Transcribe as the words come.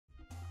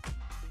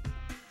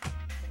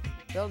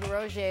Bill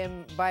Desrosiers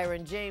and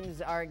Byron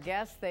James, our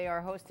guests. They are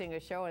hosting a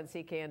show on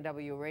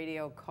CKNW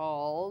Radio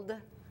called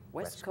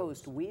West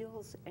Coast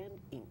Wheels and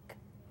Ink. It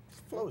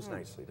flows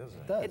nicely,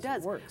 doesn't it? It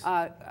does. It works.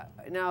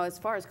 Now, as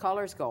far as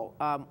callers go,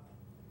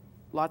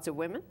 lots of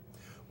women?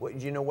 Well,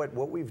 you know what?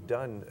 What we've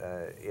done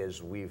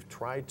is we've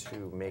tried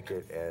to make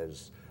it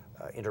as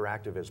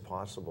interactive as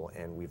possible,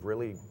 and we've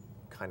really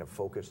kind of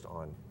focused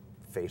on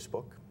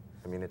Facebook.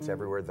 I mean, it's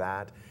everywhere,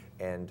 that,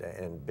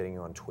 and being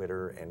on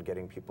Twitter and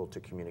getting people to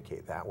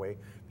communicate that way,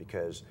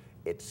 because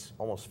it's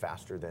almost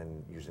faster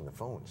than using the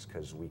phones,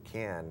 because we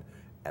can,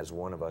 as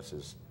one of us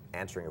is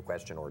answering a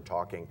question or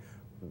talking,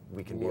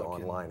 we can be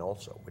online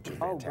also, which is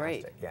fantastic. Oh,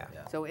 great. Yeah.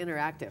 So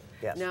interactive.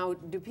 Yes. Now,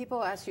 do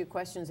people ask you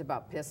questions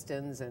about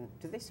pistons, and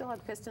do they still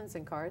have pistons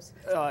in cars?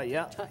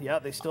 Yeah,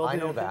 they still do. I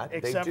know that.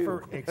 Except They do.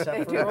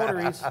 for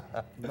rotaries.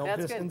 No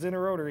That's pistons good. in a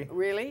rotary.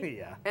 Really?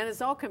 Yeah. And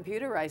it's all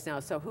computerized now,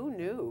 so who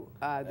knew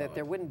that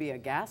there wouldn't be a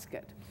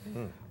gasket?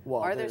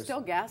 Well, Are there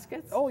still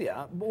gaskets? Oh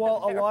yeah.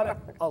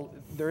 Well,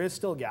 there is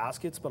still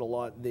gaskets, but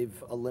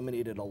they've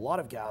eliminated a lot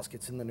of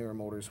gaskets in the newer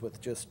motors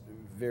with just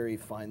very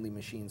finely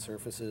machined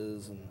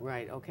surfaces and.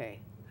 Right, okay.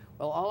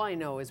 Well, all I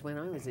know is when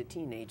I was a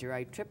teenager,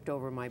 I tripped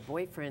over my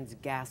boyfriend's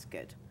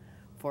gasket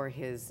for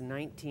his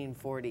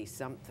 1940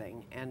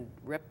 something and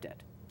ripped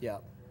it. Yeah.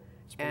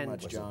 It's pretty And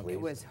much junk. it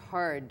was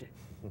hard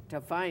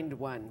to find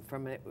one for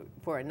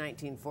a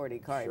 1940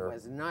 car. Sure. I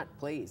was not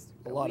pleased.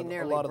 A lot we of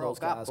nearly those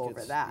broke up gaskets.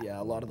 over that.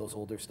 Yeah, a lot of those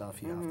older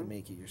stuff you have to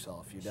make it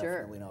yourself. You're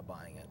definitely not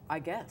buying it. I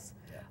guess.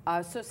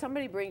 Yeah. So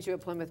somebody brings you a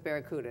Plymouth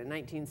Barracuda in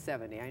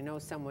 1970. I know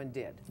someone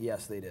did.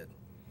 Yes, they did.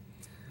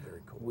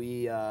 Very cool.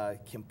 We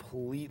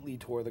completely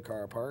tore the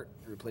car apart,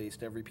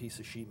 replaced every piece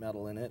of sheet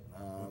metal in it.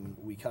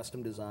 We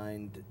custom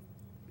designed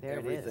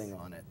everything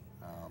on it.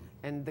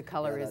 And the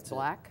color is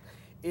black?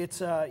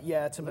 It's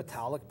it's a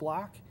metallic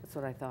black. That's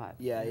what I thought.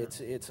 Yeah,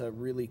 it's a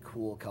really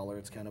cool color.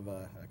 It's kind of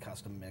a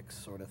custom mix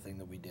sort of thing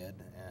that we did,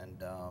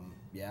 and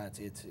yeah,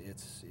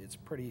 it's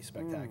pretty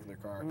spectacular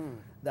car.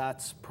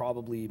 That's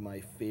probably my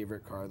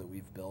favorite car that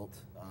we've built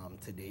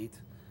to date,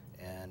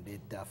 and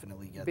it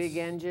definitely gets Big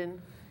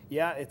engine?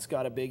 Yeah, it's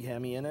got a big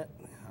Hemi in it.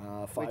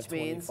 Which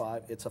means?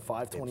 525. It's a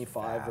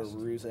 525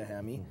 Arusa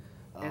Hemi.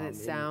 And it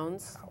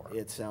sounds?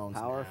 It sounds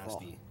powerful.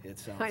 nasty. It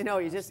sounds I know,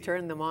 you nasty. just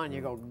turn them on,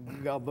 you go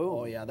boom.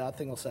 Oh yeah, that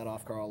thing will set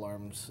off car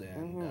alarms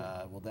and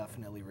will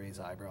definitely raise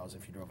eyebrows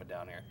if you drove it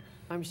down here.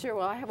 I'm sure.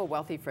 Well, I have a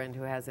wealthy friend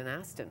who has an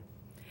Aston,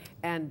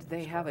 and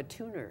they have a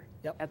tuner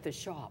at the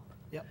shop.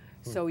 Yep.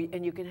 So,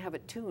 and you can have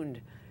it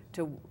tuned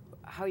to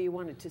how you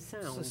want it to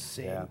sound. It's the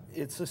same.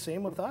 It's the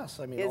same with us.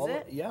 I mean,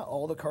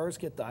 all the cars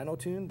get dyno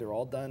tuned. They're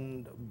all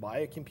done by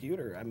a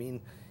computer. I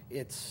mean,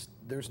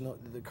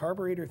 the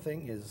carburetor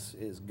thing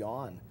is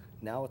gone.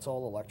 Now it's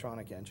all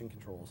electronic engine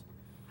controls.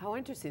 How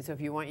interesting. So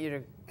if you want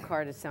your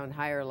car to sound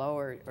high or low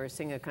or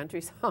sing a country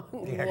song.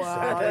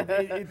 Well,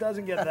 it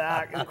doesn't get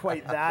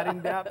quite that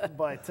in depth,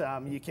 but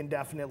you can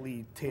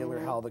definitely tailor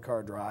how the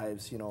car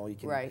drives. You know, you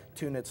can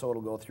tune it so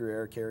it'll go through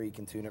air carry. You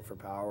can tune it for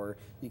power.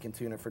 You can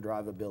tune it for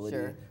drivability.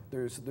 Sure.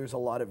 There's a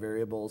lot of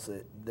variables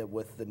that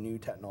with the new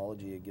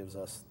technology it gives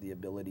us the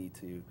ability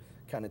to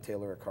kind of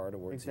tailor a car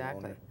towards the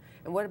owner.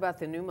 And what about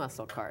the new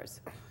muscle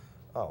cars?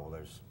 Oh, well,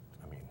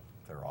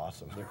 they're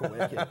awesome. They're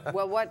wicked.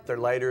 Well, what? They're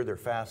lighter, they're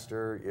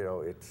faster, you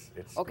know, it's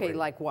okay, great.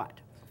 like what?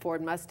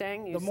 Ford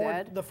Mustang, you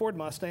said? The Ford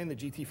Mustang, the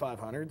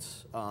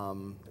GT500s,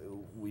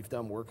 we've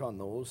done work on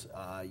those.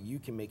 You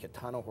can make a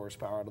ton of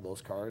horsepower out of those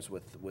cars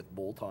with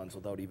bolt-ons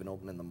without even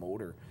opening the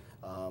motor.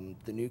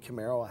 The new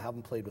Camaro, I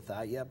haven't played with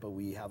that yet, but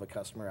we have a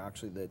customer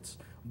actually that's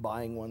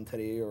buying one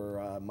today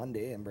or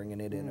Monday and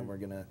bringing it in, and we're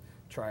going to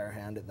try our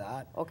hand at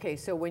that. Okay,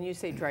 so when you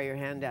say try your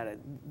hand at it,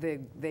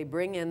 they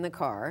bring in the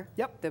car,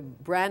 the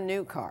brand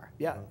new car.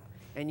 Yeah.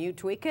 And you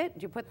tweak it?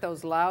 Do you put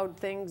those loud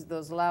things,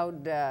 those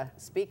loud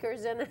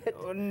speakers in it?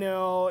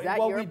 No. Is that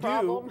well, your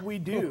problem? We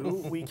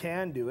do. We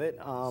can do it.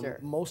 Sure.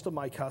 Most of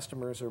my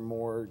customers are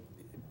more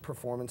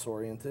performance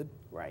oriented.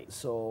 Right.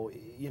 So,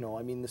 you know,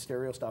 I mean, the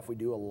stereo stuff, we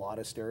do a lot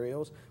of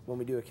stereos. When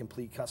we do a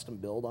complete custom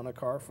build on a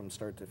car from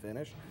start to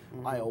finish,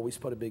 I always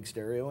put a big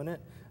stereo in it.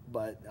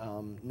 But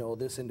no,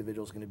 this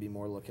individual is going to be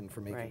more looking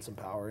for making some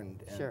power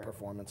and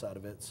performance out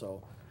of it.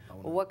 So,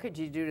 well, what could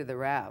you do to the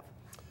RAV?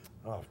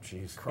 Oh,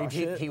 jeez.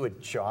 He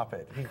would chop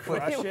it. He'd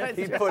probably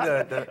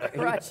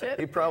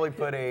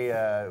put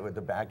with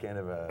the back end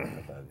of a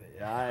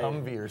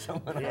Humvee or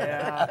something.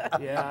 Yeah,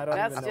 I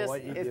don't even know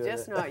what you do. It's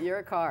just not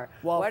your car.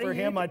 Well, for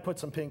him, I'd put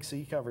some pink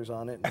seat covers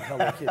on it and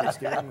Hello Kitty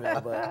steering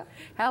wheel. But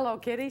Hello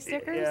Kitty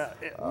stickers? Yeah.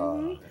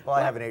 Well,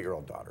 I have an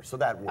 8-year-old daughter, so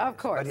that works. Of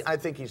course. But I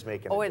think he's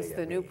making. Oh, it's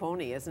the new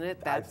pony, isn't it?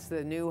 That's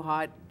the new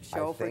hot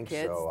show for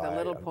kids. So. The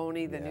little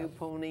pony, the new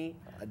pony.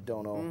 I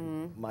don't know.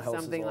 My house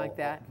something like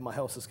that. My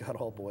house has got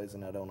all boys,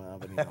 and I don't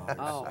have any daughters.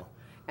 Oh, so.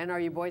 And are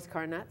you boys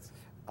car nuts?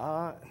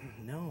 No,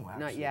 actually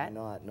not yet.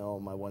 No,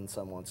 my one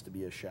son wants to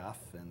be a chef,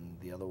 and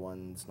the other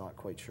one's not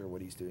quite sure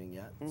what he's doing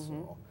yet.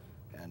 So,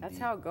 and that's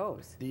how it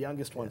goes. The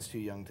youngest one's too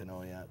young to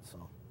know yet.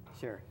 So.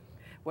 Sure.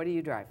 What do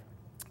you drive?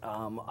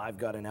 I've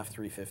got an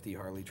F350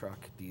 Harley truck,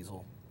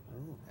 diesel,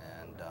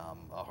 and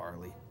a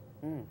Harley.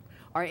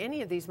 Are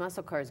any of these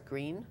muscle cars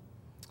green?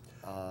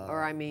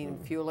 Or I mean,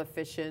 fuel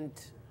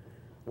efficient?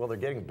 Well, they're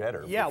getting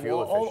better. Yeah, for fuel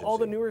well, all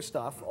the efficiency.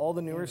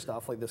 newer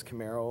stuff, like this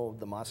Camaro,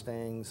 the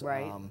Mustangs,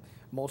 Right.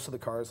 Most of the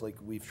cars, like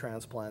we've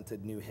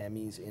transplanted new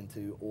Hemis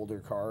into older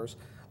cars.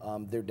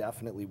 They're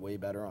definitely way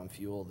better on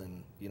fuel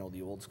than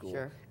the old school,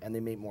 Sure. and they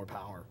make more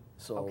power.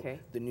 So Okay.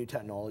 the new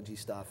technology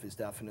stuff is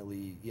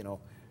definitely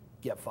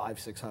get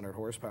 500-600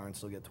 horsepower and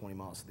still get 20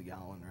 miles to the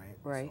gallon, right?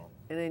 Right. So,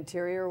 And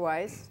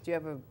interior-wise, do you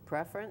have a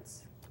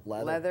preference?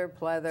 Leather. Leather,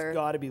 pleather, it's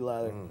got to be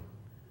leather.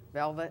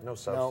 velvet? No No,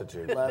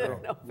 substitute. leather.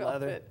 No leather.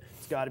 velvet.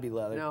 It's got to be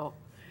leather. No.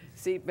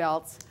 Seat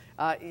belts.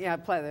 Yeah,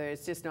 pleather.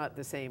 It's just not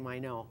the same, I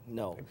know.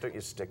 No. Don't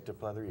you stick to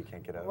pleather? You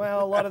can't get out of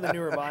Well, a lot of the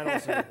newer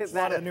vinyls. Let's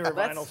Are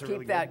keep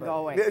really that good, but-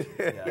 going.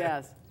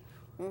 Yes.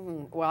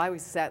 Well, I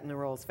was sat in the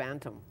Rolls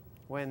Phantom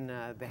when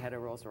the head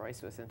of Rolls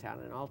Royce was in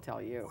town, and I'll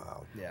tell you,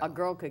 Wow. Yeah. a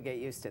girl could get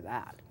used to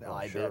that. No,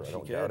 I sure, bet I she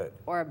don't could. doubt it.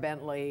 Or a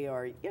Bentley,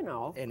 or,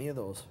 Any of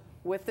those.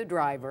 with the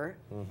driver.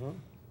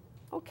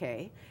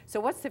 Okay. So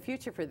what's the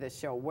future for this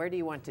show? Where do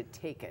you want to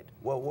take it?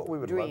 Well, what we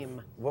would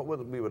Dream.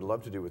 we would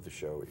love to do with the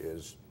show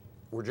is,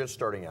 we're just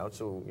starting out,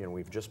 so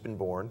we've just been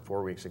born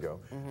 4 weeks ago.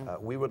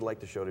 We would like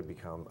the show to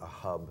become a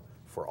hub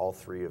for all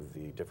three of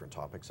the different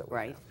topics that we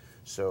Right. have.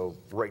 So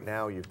right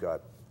now you've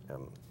got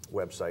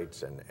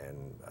websites and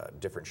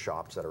different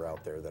shops that are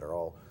out there that are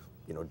all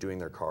doing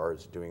their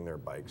cars, doing their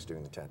bikes,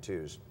 doing the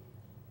tattoos.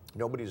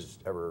 Nobody's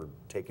ever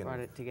taken Brought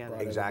it together.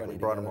 exactly everybody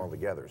brought them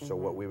together. all together. So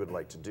what we would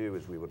like to do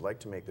is we would like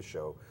to make the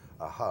show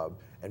a hub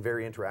and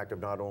very interactive,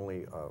 not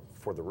only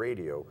for the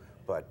radio,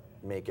 but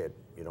make it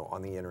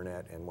on the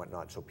internet and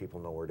whatnot, so people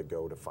know where to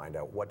go to find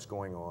out what's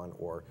going on.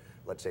 Or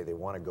let's say they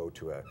want to go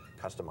to a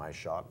customized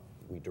shop,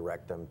 we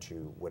direct them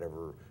to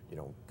whatever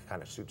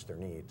kind of suits their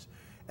needs.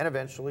 And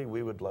eventually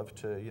we would love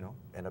to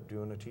end up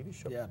doing a TV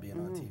show. Yeah, being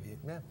on TV.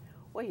 Yeah.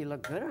 Well, you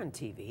look good on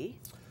TV.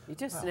 You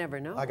just never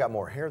know. I got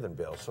more hair than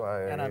Bill, so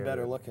And I'm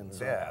better looking,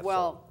 so- Yeah.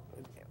 Well,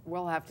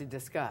 we'll have to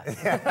discuss. We'll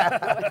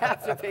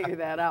have to figure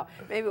that out.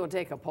 Maybe we'll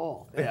take a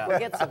poll. Yeah. We'll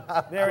get some.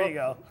 There you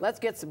go. Let's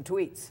get some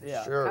tweets.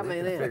 Yeah. sure, we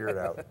coming can in. figure it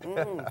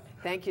out.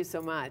 Thank you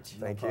so much.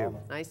 Thank you.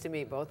 problem. Nice to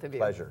meet both of you.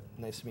 Pleasure.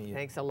 Nice to meet you.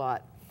 Thanks a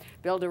lot.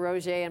 Bill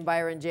Desrosiers and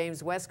Byron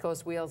James, West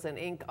Coast Wheels and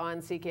Ink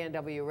on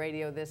CKNW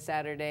Radio this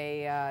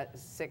Saturday,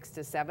 6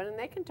 to 7. And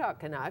they can talk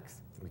Canucks.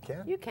 We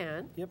can. You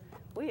can. Yep.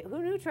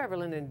 Who knew Trevor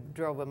Linden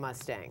drove a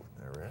Mustang?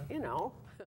 All right. You know.